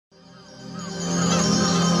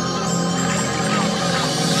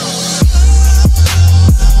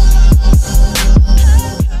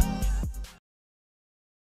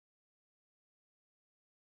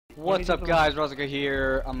What's up guys, Razikha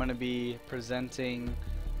here. I'm going to be presenting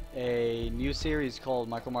a new series called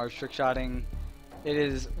Michael Myers Trickshotting. It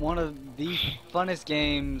is one of the funnest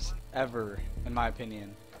games ever, in my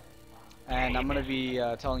opinion. And I'm going to be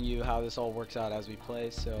telling you how this all works out as we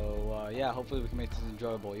play. So yeah, hopefully we can make this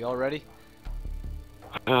enjoyable. You all ready?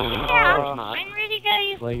 Yeah, I'm ready,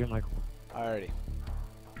 guys. Play your mic. Alrighty.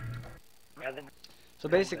 So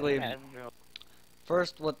basically,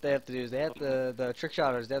 first what they have to do is they have to, the trick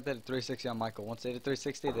shotters, they have to hit a 360 on Michael. Once they hit a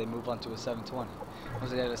 360, they move on to a 720.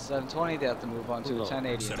 Once they hit a 720, they have to move on to a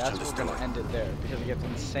 1080. And that's where we're going to end it there, because it gets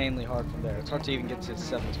insanely hard from there. It's hard to even get to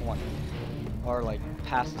 720. Or like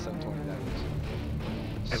past the 720, that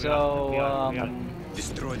is. So,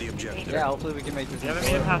 destroy the objective. yeah, hopefully we can make this. We haven't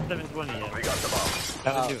made it past 720 yet. We got the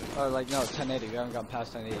bomb. Or like, no, 1080. We haven't gotten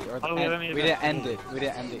past 1080. Or we didn't end it. We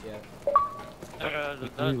didn't end it yet.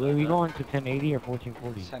 Are we going to 1080 or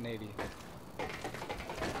 1440? 1080.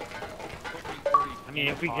 I mean,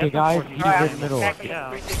 if we Hey get guys, the he's in the middle.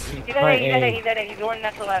 yeah. He's going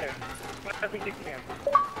next to the ladder.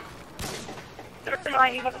 Never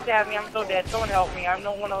mind, he's about to stab me. I'm so dead. Someone help me. I'm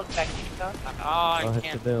no one else back. I hit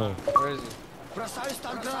can't. the bill. Where is he?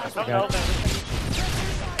 Don't help him.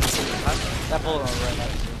 That bullet on the right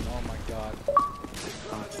next to him. Oh my god.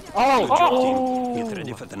 Oh! Get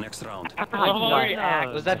ready for the next round.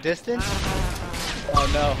 Was that distance? Oh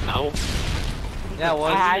no. No. Yeah, it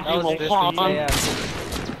was. That was distance. Yeah.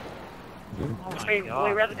 Wait,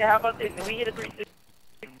 Razikha, how about this? We hit a 360.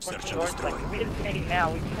 Like, we hit a 1080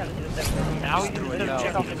 now. We can kind of hit a 720. Now we can No.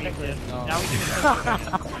 check off the checklist. No. Now we can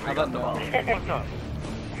How about no? What's up?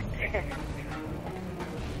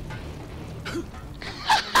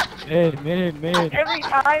 Mid. Every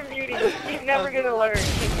time, Beauty. He's never gonna learn.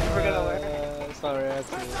 He's never gonna learn. Sorry,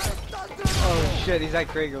 that's it. Oh shit, he's at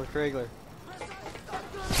Kraegler.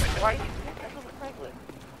 Why are you that's over Craigslist?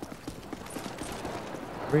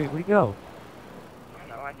 Where'd he go? I don't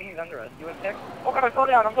know, I think he's under us. You want to check? Oh god, slow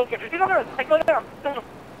down, I'm so scared. He's under us! Slow down!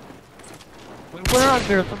 Wait, where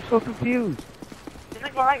under us? I'm so confused. He's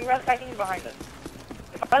like behind me, I think he's behind us.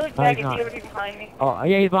 If I look back, is he ever behind me? Oh,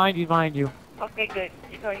 yeah, he's behind you. Okay, good.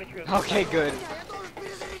 You're telling the truth. Okay, good.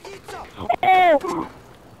 Oh!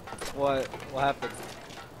 What happened?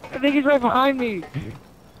 I think he's right behind me.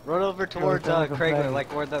 Run over towards Kraegler. Kraegler,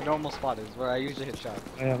 like where the normal spot is, where I usually hit shots.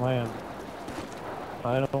 I am.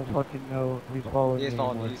 I don't fucking know if he's following me. He's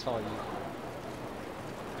following anymore. you, he's following you.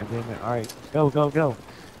 God damn it. Alright, go.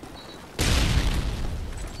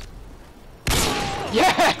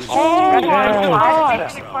 Yes! Oh my Yeah.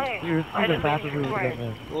 god! You're the fastest we can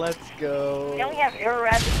miss. Let's go. We only have eRa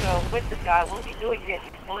Razikha with this guy. What was he doing? He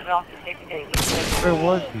pulled it off the safety gate. Where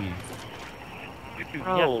was he?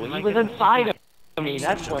 Bro, he was inside of me,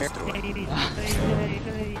 that's where. Destroy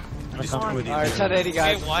the Alright, objective. 1080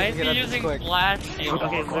 guys. Wait, why is Get he up this using quick. flash shield?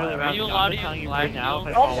 Okay, literally, Are you allowed to use flash now?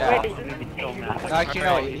 shield? Oh, Yeah. wait, this is No, actually,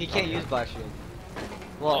 no, he can't use Blast Shield.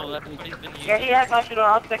 Well, Well, that's what he's been using. Yeah, he has black shield on.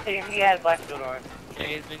 I'll spectate him. He has black shield on. Yeah,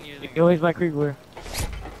 he's been using. Yo, he's my Kriegler.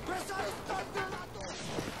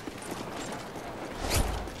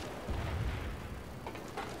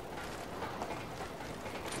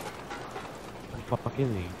 What the fuck is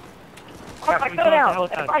he? Oh, I fell down.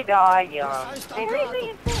 If I die,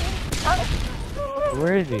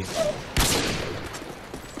 Where is he?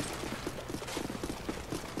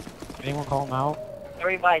 Anyone call him out?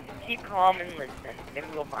 Everybody, just keep calm and listen. Then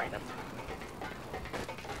we'll find him.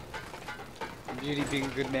 Beauty being a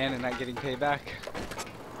good man and not getting payback.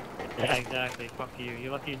 Yeah, exactly. Fuck you.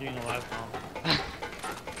 You're lucky you're doing a live song.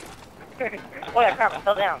 Oh yeah, crap, I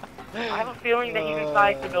fell down. I have a feeling that he's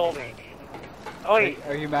inside the building. Oh wait.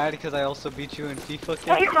 Are you mad because I also beat you in FIFA?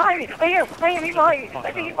 Oh, he's behind me! I hear him, he's behind me!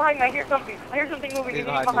 I think he's behind me, I hear something. I hear something moving, he's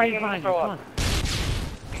behind me, I'm gonna throw up.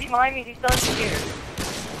 He's behind me, he's still scared.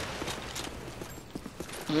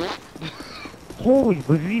 Holy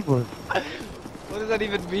believers! What does that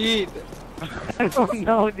even mean? I don't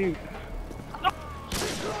know, dude.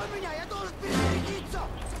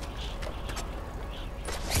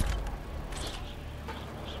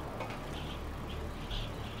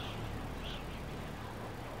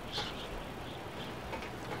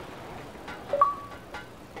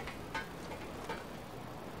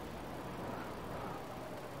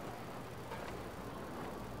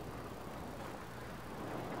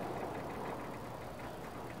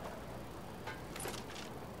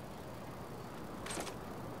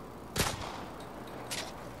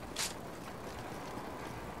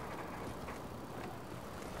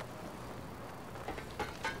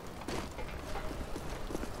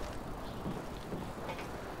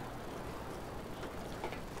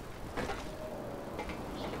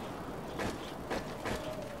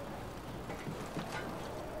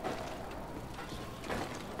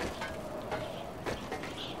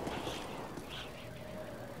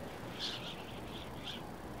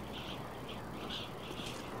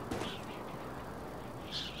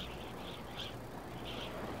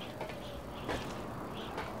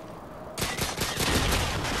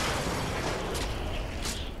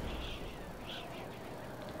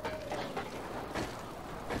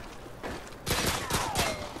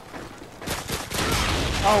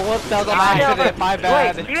 Oh, whoops, that was an accident. My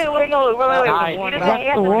bad. Wait, no, wait.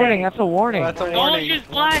 That's a warning. That's a warning. That's a Don't warning. use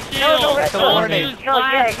blast shield! No, That's a Don't warning. use No,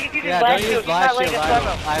 yeah, blast he can use Yeah, blast don't shield. use blast He's shield not letting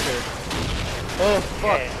us either. Oh,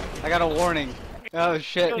 fuck. I got a warning. Oh,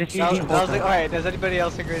 shit. That was alright, does anybody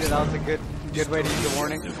else agree that was a good way to use a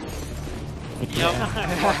warning?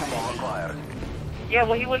 Yeah,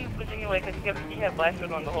 well, he wouldn't switch anyway because he had blast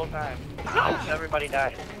shield on the whole time. Everybody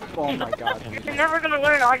died. Oh my god. You're never gonna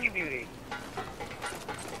learn Argue Beauty.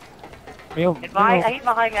 Yo, He's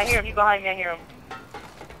behind me, I hear him. He's behind me, I hear him.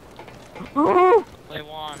 Play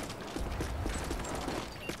one.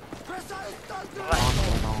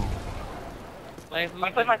 Play who?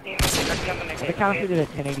 I put my team in. the counter did a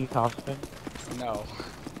 1080 top spin. No.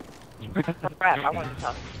 Crap, I want to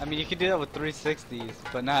talk. I mean, you could do that with 360s,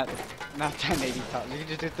 but not 1080 top. You could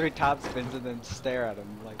just do 3 top spins and then stare at them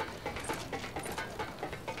like.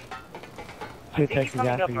 I think he's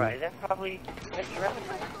coming up right. That's probably... That's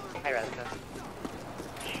Razikha. Hi, Razikha.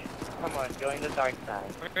 Come on, join the dark side.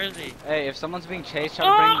 Where is he? Hey, if someone's being chased, try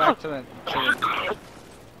to bring him back to the...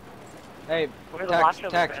 Hey,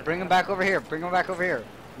 Tex, bring him back over here. Bring him back over here.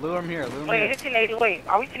 Lure him here. Lure him Wait, here. is it 1080? Wait,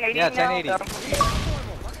 are we 1080 Yeah, now? 1080.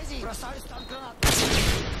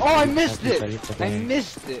 Oh, I missed it! I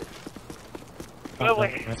missed it! Oh,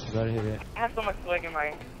 wait. That's about to hit it. I have so much swag in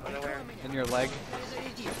my underwear. In your leg.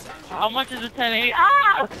 How much is a 1080?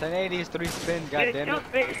 Ah! 1080 is 3 spins, Dude, goddammit. it's too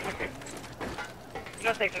big. You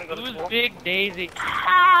know Take's gonna go to Who's school? Big Daisy?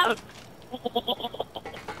 Ah!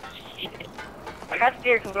 I got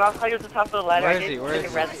scared because when I was playing at the top of the ladder, Where I is he? didn't Where think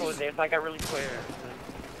is the he? Razikha was there, so I got really scared.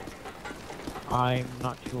 I'm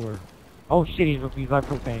not sure. Oh shit, he's by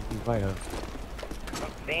propane. He's by us.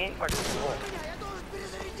 Bang or cool?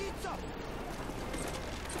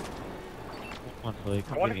 Honestly, I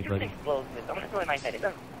come wonder get if me, this buddy. explosive. I'm gonna throw it in my head. It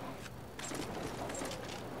doesn't.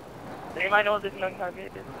 Does anybody know what this young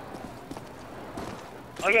target is?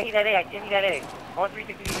 Oh yeah, he's at A. I think he's at A. I want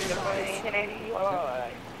 360. 1080.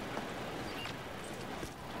 Alright.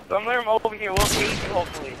 So I'm letting him over here. We'll see him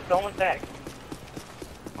hopefully. It's almost back.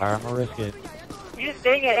 Alright, I'm gonna risk it. He's just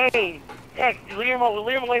staying at A. Tex, leave him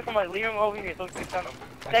away from us. Leave him over here so we can stun him.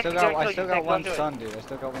 I still got one stun, dude. I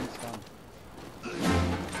still got one stun.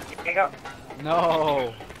 There you go.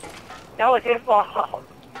 No. That was his fault.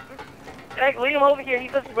 Tex, leave him over here.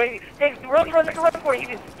 He's just waiting. Tex, run for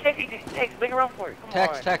it. Tex, bring around for it. Come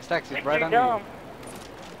on. Tex, he's right under dumb.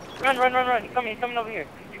 you. Run. He's coming over here.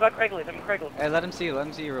 You got Craigslist. Hey, let him see you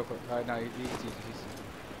real quick. Alright, no,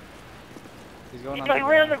 he's going on He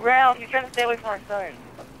ran on the ground. He's trying to stay away from our son.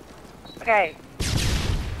 Okay.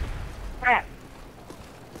 Crap.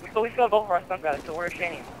 We still go for our son, guys, so we're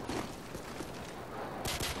ashamed.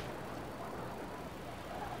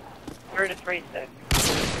 We're disgraced, Tex.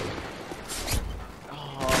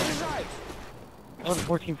 That was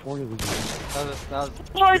 1440 we That was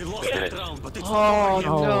We lost that round, but it's oh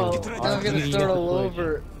no. no. Oh, I'm gonna you start got the all switch.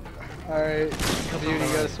 over. Alright. Dude, you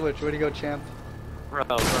gotta switch. Where do you go, champ? Bro,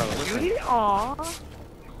 listen. Beauty? Aww.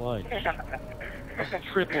 Clutch.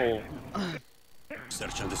 Triple.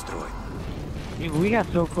 search and destroy. Dude, we got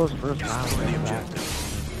so close first round. The right back.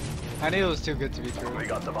 objective. I knew it was too good to be true. We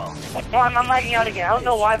got the bomb. Oh, I'm lagging out again. I don't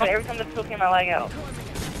know why, but every time the kill came, I lag out.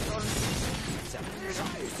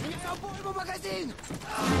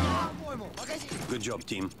 Good job,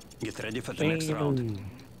 team. Get ready for the next round.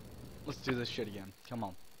 Let's do this shit again. Come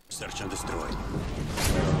on. Search and destroy.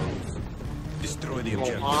 Destroy the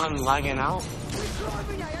objective. I'm lagging out.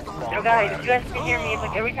 Yo, guys, if you guys can hear me, it's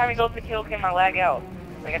like every time he goes to kill cam, I lag out.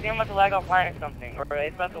 Like, I think I'm about to lag offline or something. Or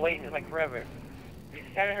it's about to wait, like, forever.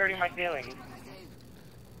 It's kind of hurting my feelings.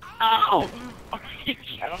 Ow! I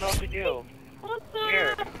don't know what to do.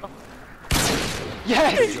 Here. Good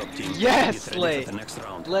Yes! job, team. Yes, Get ready Slay! for the next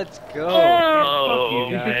round. Let's go! Oh,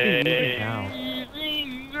 You can keep moving now.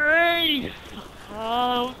 amazing grace!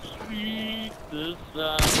 How sweet the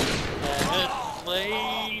sound that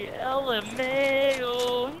play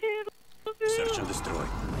LMAO. Search and destroy.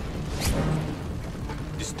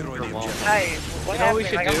 Destroy the objective. Guys, what You know what we happened?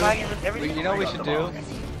 should Like, I'm do? lagging with everything. You know what we should do?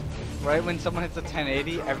 Right when someone hits a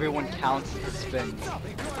 1080, everyone counts the spins. That'd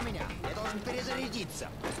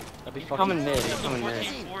be fucking... Coming mid, he's coming mid.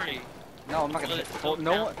 1440. No, I'm not gonna hit...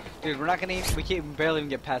 No one... Dude, we're not gonna... We can't barely even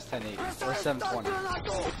get past 1080. Or 720.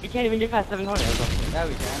 You can't even get past 720. Yeah,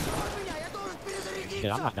 we can.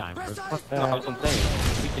 Shit, I'm not dying, bro. Fuck that. That's what I'm saying.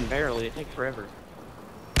 We can barely. It takes forever.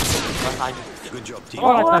 Good job, team.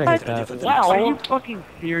 Oh, I thought I Get hit ready that. for the Wow, next are you round. fucking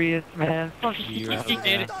serious, man? Fuck you. He Razikha.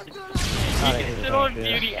 did it. Thought I You hit can it sit on back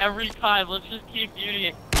there. beauty every time. Let's just keep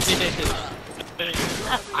beauty.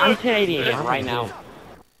 I'm 1080 right now.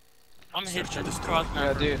 I'm hitting Search and this destroy. cross Yeah,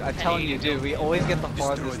 number. dude, I'm telling you, dude, we always get the Destroy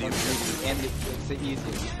farthest the on objective. 3D, and it's the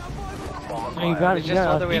easiest. No, you got it. It's You just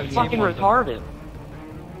got whether we it. have He's fucking teamwork. retarded.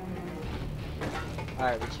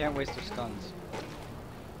 Alright, we can't waste our stuns.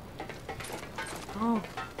 Oh.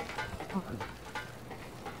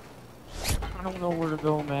 I don't know where to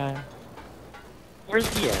go, man. Where's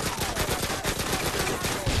he at?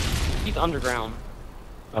 He's underground.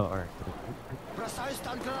 Oh, alright.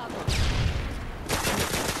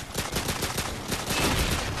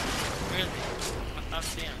 Where is he? I'm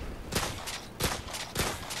seeing him.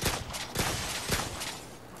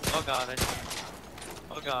 Oh god, I see him.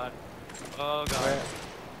 Oh god. Oh god. Where?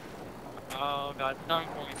 Oh god. Stun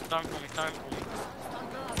for me, stun for me, stun for me.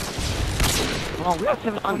 Come on, we got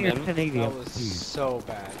 7 on here. 1080. That was so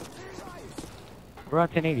bad. We're on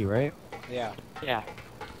 1080, right? Yeah. Yeah.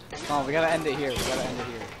 Come on, we gotta end it here. We gotta end it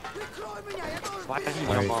here. Why did he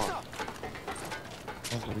Right. jump off?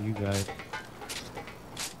 That's for you guys.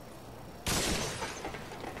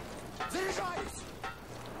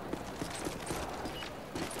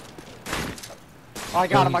 Oh, I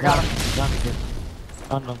got him, I got him. Got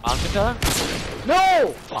him. Razikha?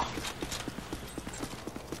 No!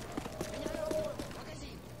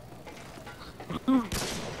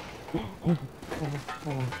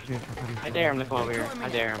 Oh shit. I dare him to come over here. I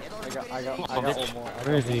dare him. I got one more.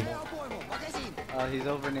 Where is he? He's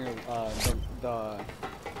over near,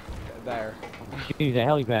 there. He's a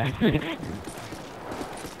helipad.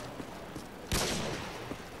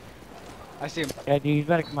 I see him. Yeah, dude, he's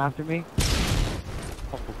about to come after me.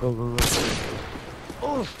 Oh, go, go,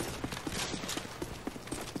 go. Oof!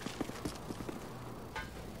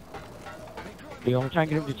 Dude, I'm gonna try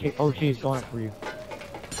and get him to chase. Oh shit, he's going up for you.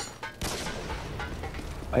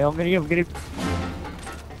 Oh, I'm gonna get him.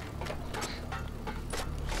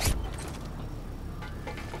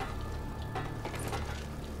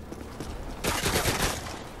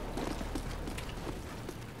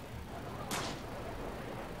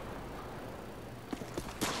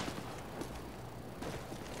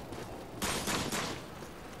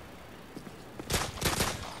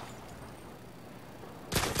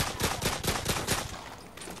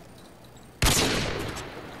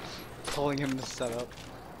 Pulling him to set up.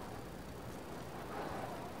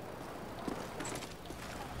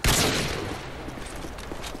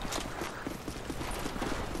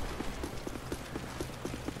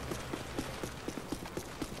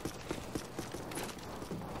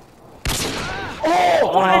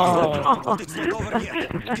 Oh! It's not over yet.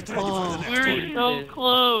 Get ready for the next We're one. so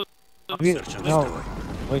close. Search and No. destroy.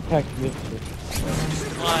 Wait, text me.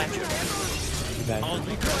 Why? You guys. I was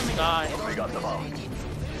the first to die.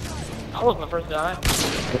 I was my first to die.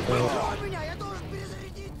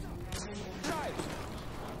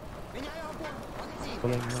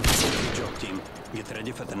 Good job, team. Get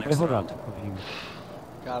ready for the Wait, next hold round. on.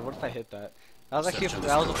 God, what if I hit that? That was actually, Search and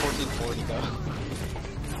that was a destroy. 1440 though.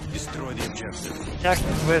 Destroy the objective. Text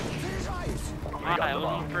with. I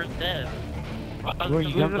was the first dead. Where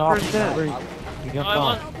you jumped off? Where you No, jumped I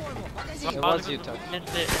off? wasn't. It was you, Tuck.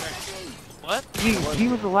 Missed it. What? He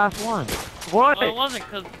was the last one. Well, it wasn't,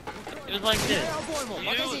 because it was like this.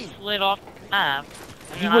 You slid off the map.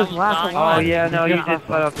 and He then I was last dying. one. Oh yeah, no, you Yeah. did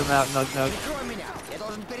slide off the map. No, no,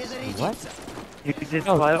 What? you did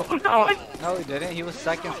slide off. No, No, he didn't. He was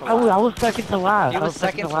second to I last. was second to last. He I was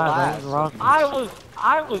second to last. That was wrong.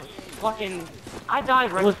 I was fucking. I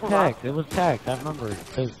died right It was before. text. It was text. I remember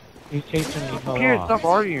because he's chasing me. who cares? Stop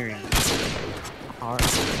arguing. God,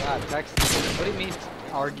 Tex. What do you mean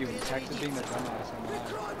arguing? Tex is being the dumbass. I'm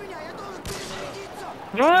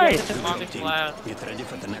not. Right. Good job, team. Get ready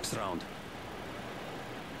for the next round.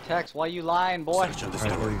 Tex, why you lying, boy? Search and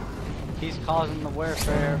destroy. He's causing the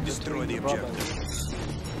warfare Destroy between the the brothers.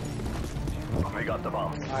 objective.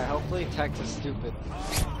 Alright, hopefully Tex is stupid.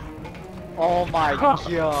 Oh my god.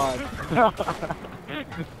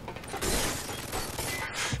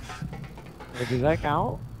 Wait, does that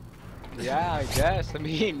count? Yeah, I guess. I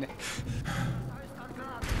mean,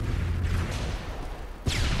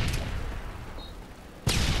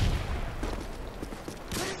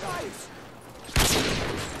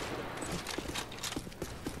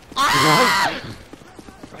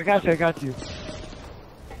 I got you. I got you.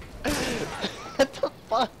 what the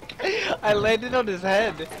fuck? I landed on his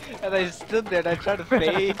head, and I stood there and I tried to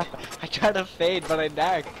fade. I tried to fade, but I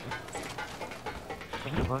nagged.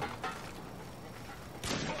 What?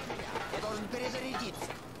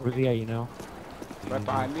 Where's he at? You know? Right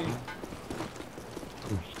behind me.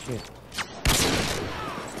 Oh shit.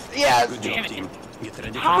 Yes! Good job, team. Get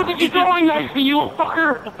ready for How the did you go next to you,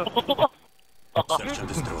 fucker? search and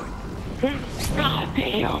destroy. God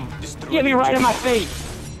damn. Destroy Get me the right in my objective. face.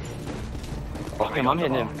 Fuck him, I'm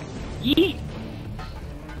hitting him. Yeet!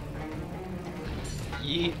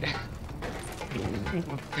 Yeet.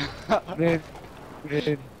 Good.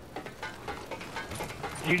 Good.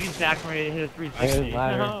 Judy's back from ready to hit a 360.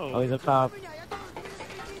 No. Oh, he's up top.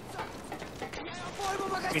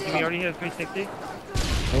 Wait, did we already hit a 360?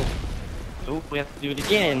 Oh, we have to do it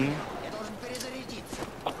again.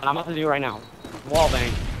 What I'm about to do right now. Wall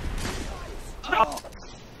bang. God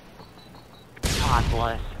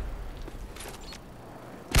bless.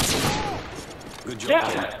 Good job.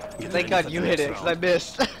 Yeah. Thank God you hit it, because I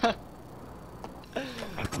missed.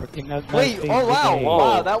 Freaking Wait, oh wow, Whoa.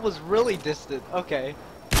 wow, that was really distant. Okay.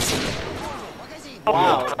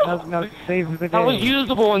 Wow. Nug saves the That was day.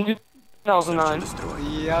 usable in Search and 2009. destroy.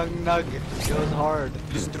 Young Nug goes hard.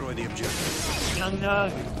 Destroy the objective. Young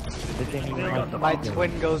Nug. The thing we have to My do.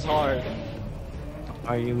 twin goes hard.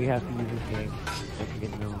 Are you? We have to use this game. Don't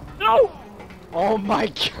forget no. No! Oh my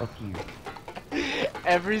God. Fuck you.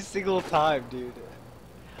 Every single time, dude.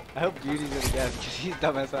 I hope Beauty's gonna guess, because he's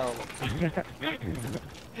dumb as hell.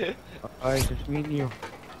 Alright, just me and you.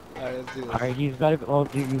 Alright, let's do this. Alright, he's got to. Oh,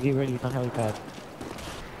 you get ready. He's on helipad.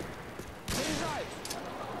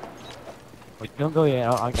 Wait, don't go yet.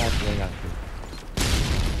 I got you. I got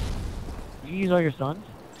you. You use all your sons?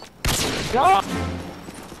 No!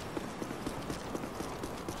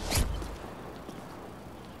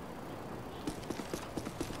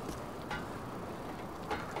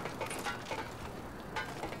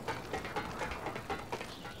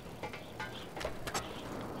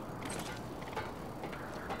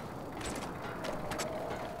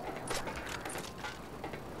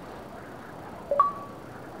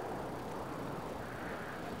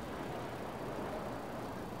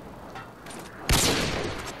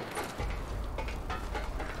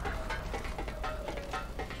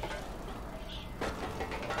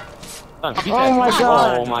 Oh my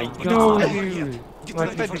God! Oh my No, God! dude! My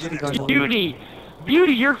Beauty!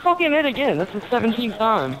 Beauty, you're fucking it again! That's the 17th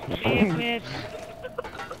time! Damn it.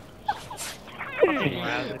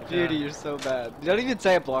 Beauty, you're so bad. Don't even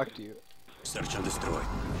say I blocked you. Search and destroy.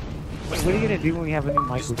 Wait, what are you gonna do when we have a new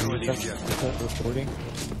Michael? Do Destroy you the start objective. recording?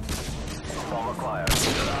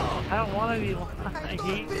 I don't want to be I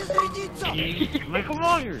hate Michael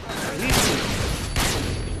Myers.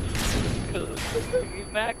 You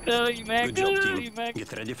back though, you back Good job, though, team. you back.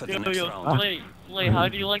 Get ready for the Yo, next yo, round. Slay, how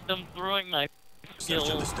do you like them throwing knife Search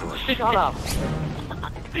and skills? destroy. Shut up!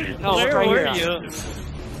 No, Where it's right were here. you?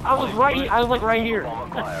 I was like right here.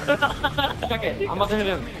 Check it, I'm about to hit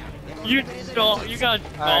him. You don't, you got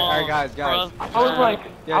Alright, guys. I was like,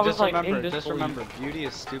 Yeah, I was like just indisbelief. remember, Beauty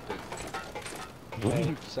is stupid.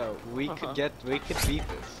 So, we could beat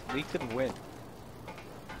this. We could win.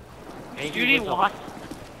 Hey, Beauty what's up? what?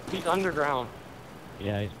 He's underground.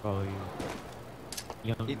 Yeah, he's probably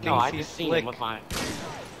young. He thinks No, I he's just seen slick. him with my...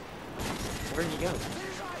 Where'd he go?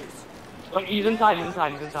 Look, he's inside.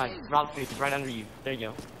 Rob face is right under you. There you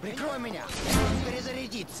go. Прикрой меня!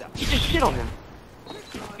 Перезарядиться! He just shit on him.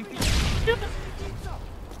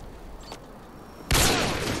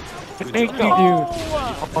 Thank you, dude!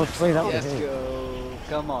 Oh, Slay, that was Yes, a hit. go.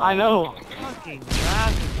 Come on. I know. Fucking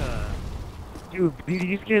Razikha. Dude,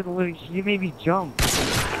 you scared the living. You made me jump. That's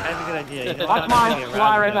a good idea. You Watch mine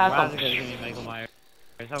fly right past him. Razikha's gonna be Michael Myers.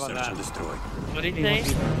 How about Search that? and destroy. What did he Hey,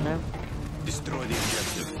 say? man. Destroy the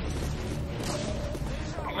objective.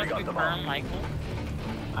 Let's confirm, Michael.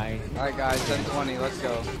 Alright, guys, 10:20. Let's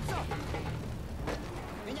go.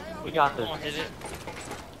 We got this. Someone hit it.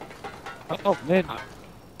 Oh, mid.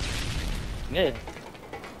 Mid.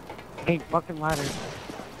 Hey, fucking ladder.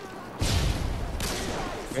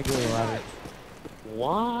 Regular ladder.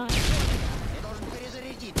 What? Я должен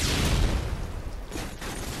перезарядиться!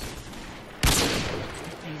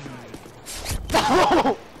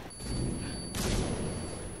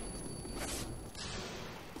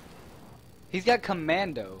 He's got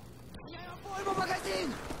commando. Пойму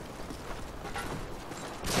магазин!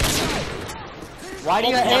 Why do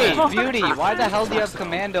you hey, Beauty, why the hell do you have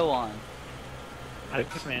commando on? I have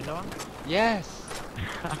commando on? Yes.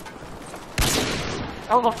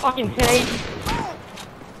 That was a fucking 1080.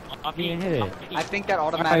 I didn't hit it. I think that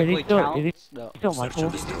automatically counts. Is he No. still Search Michael?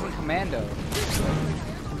 and He's destroy. using commando.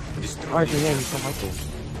 Alright, so yeah, he's still Michael.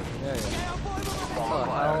 Yeah, yeah. What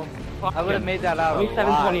the hell? I would have made that out. At least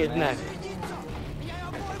 720 is next.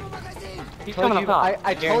 He's coming up top.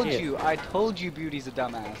 I told Guarantee it. you. I told you Beauty's a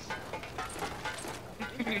dumbass.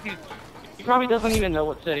 He probably doesn't even know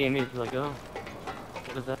what city it means. He's like, oh,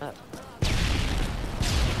 what is that?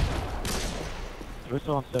 We're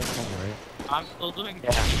still on 720, right? I'm still doing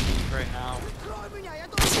Yeah. right now. Прикрой меня! Я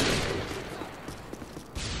должен...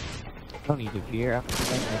 Don't need to fear. I'm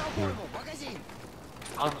playing next to Пойму магазин!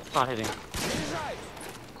 Oh, it's not hitting.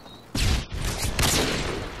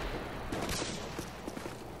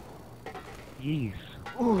 Jeez.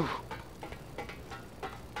 Ooh.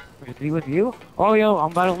 Is he with you? Oh, yo,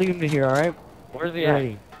 I'm about to leave him to here, alright? Where's he at?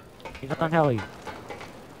 Ready. He's on heli.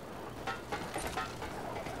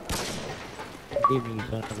 Give me, you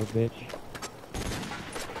son of a bitch.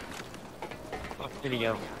 Fuck, did he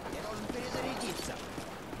go? Я должен перезарядиться.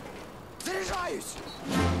 Заряжаюсь!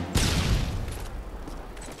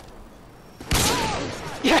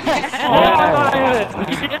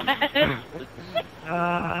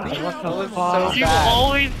 What You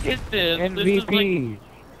always hit this. MVP.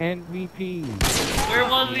 MVP. Where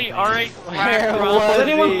was he? Alright, Where bro. was Was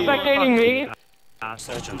anyone he? spectating me?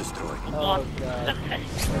 Search and destroy. Oh god.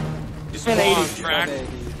 Destroy An 80. the objective.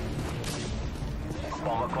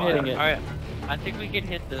 Hitting it. Alright, I think we can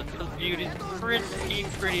hit this. This dude is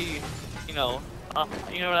pretty, you know, I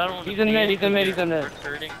don't. He's in mid, he's in mid, he's in mid.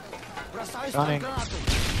 Hurting. Бросаюсь Running. под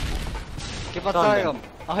гранату. Keep on telling him.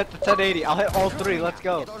 I'll hit the 1080. I'll hit all three. Let's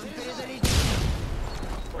go. Я должен перезарядиться.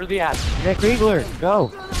 Where's he at? Nick Riegler,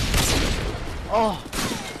 go. Oh.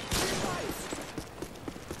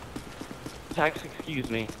 Tax, excuse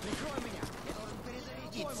me. Прикрой меня. Я должен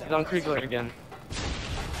перезарядиться. He's on Kriegler again.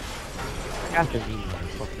 After me,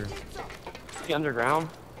 motherfucker. Is he underground?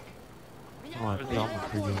 Oh, I fell my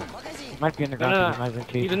Kriegler. Магазин. He might be in the ground, No, no, but he might have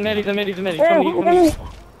been He's in chasing mid, me. he's in mid, he's in mid. He's coming, he's coming.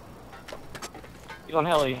 He's on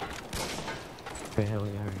heli. Okay, hell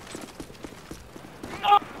yeah, alright.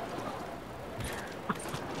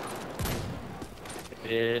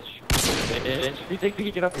 Bitch. Bitch. He thinks he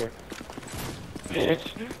can get up here.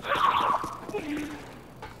 Bitch.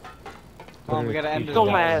 Come on, we gotta end He's this. so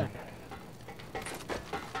guy. mad.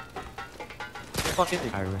 Where the fuck is he?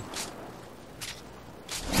 Ira.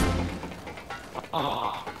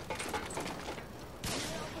 Oh.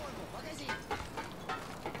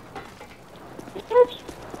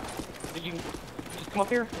 Did you just come up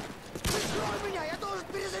here? Прикрой меня. Я должен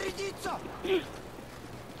перезарядиться.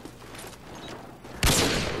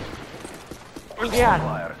 Where's he at?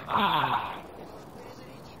 Ah.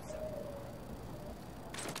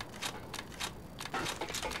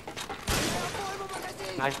 Обойму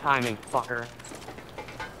магазин. Nice timing, fucker.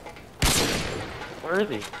 Where is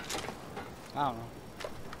he? I don't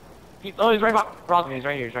know. He's right across me. He's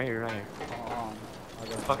right here. He's right here. Right here. Hold on. I'll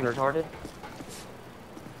go. Fucking retarded.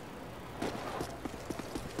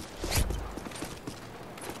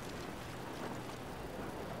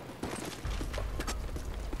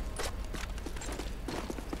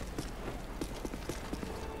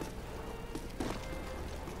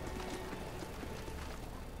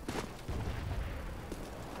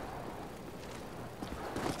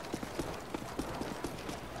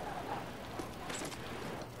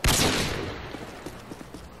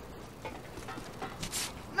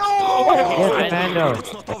 He has commando.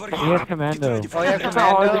 It's not over He yet. has commando. Oh, yeah, That's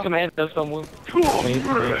how hard the commando. command does someone. He has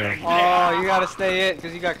commando. Oh, you gotta stay it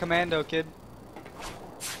because you got commando, kid.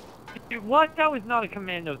 Dude, what? That was not a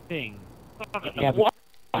commando thing. Yeah, What?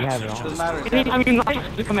 but you have it Doesn't on. matter. I mean,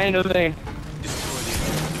 like the commando thing.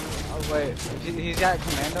 Oh wait, he's got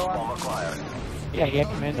commando on. Yeah, he had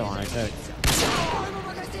commando on, I know. Обойму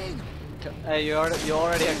магазин. Hey, you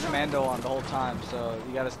already had commando on the whole time, so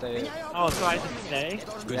you gotta stay it. Меняю Oh, so I обойму. just stay? Я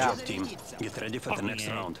должен Good Yeah. job, team. Get ready for the next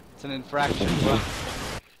Fucking A. round. It's an infraction, bro.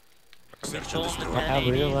 Search and destroy. I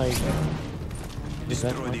really like...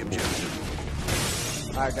 Destroy the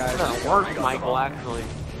objective. Alright, guys. That worked, Michael, actually.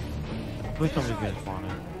 Please somebody's gonna spawn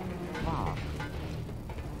it. Fuck.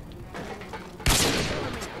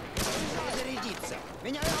 перезарядиться.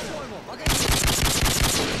 Меняю обойму. Магазин.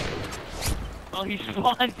 Oh, he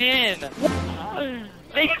spawned in.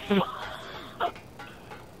 They spawned.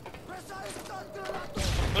 Бросаюсь под гранату.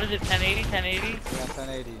 What is it? 1080? 1080? Yeah,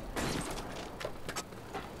 1080.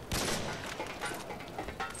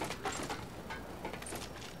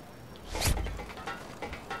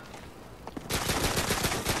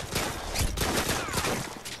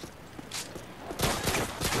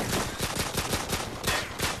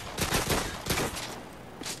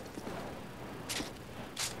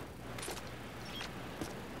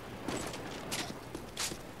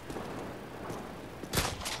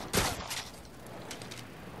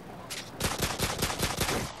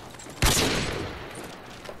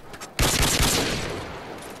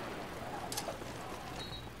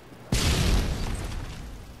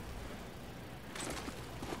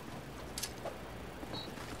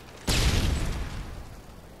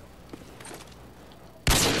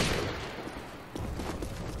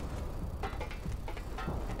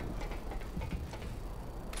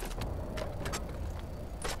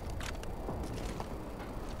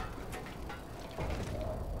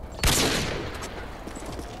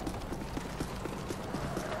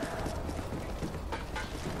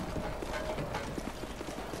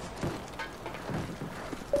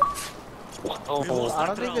 Oh, I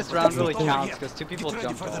don't think this round really counts because 2 people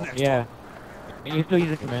jumped off. Yeah. And you're still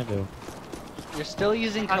using commando. You're still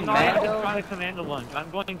using I'm not commando? trying to commando lunge. I'm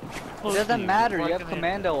going close It to doesn't you matter, before you I have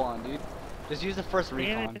commando on, dude. Just use the first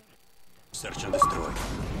recon. Search and destroy. Destroy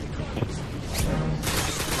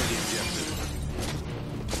the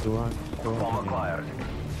objective. Go on. Go on. acquired.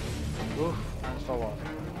 Oof, almost fell off.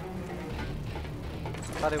 I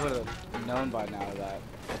thought he would have known by now that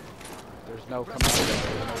there's no commando.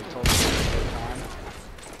 Even though he told me the time.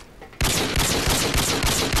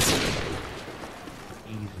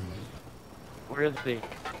 Easy. where is he?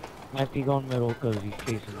 Might be going middle because he's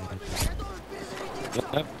chasing me.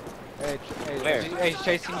 Yep. Hey, he's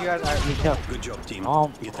chasing you guys. Alright, Good job, team.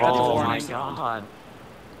 Get ready Oh for my next round. god.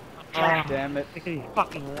 God damn it. Look at these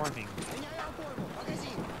fucking warnings.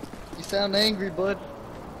 You sound angry, bud.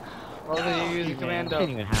 Probably you using Didn't commando.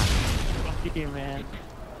 even happen. Fuck you, man.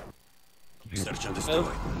 Search and destroy.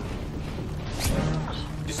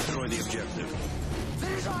 Destroy the objective.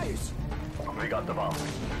 Заряжаюсь! We got the bomb.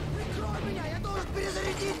 Прикрой меня, я должен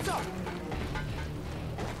перезарядиться!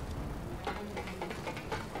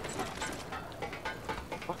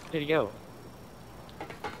 Where did he go?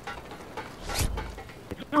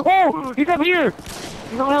 Oh! He's up here!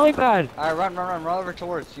 He's on helipad! Alright, run over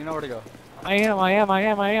towards. You know where to go. I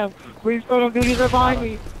am. Please don't do these are behind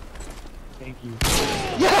me. Thank you.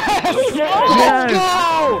 Yes! Yes! Let's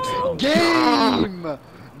go! Game!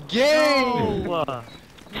 Oh,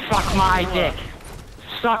 Suck my dick!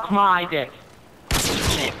 Suck my dick!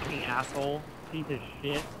 fucking asshole. Piece of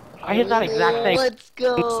shit. I hit that exact thing Let's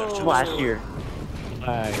go! last year.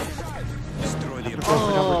 Alright. Destroy the objective.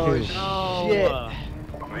 Oh, Number two.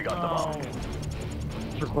 shit. We got the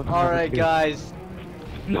bomb. Alright, guys.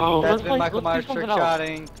 No, That's let's been play- Michael Myers let's do trick something else.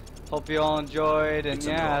 shotting. Hope you all enjoyed, and It's a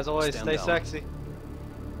yeah, draw. as always, Stand stay down. sexy.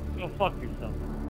 Go fuck yourself.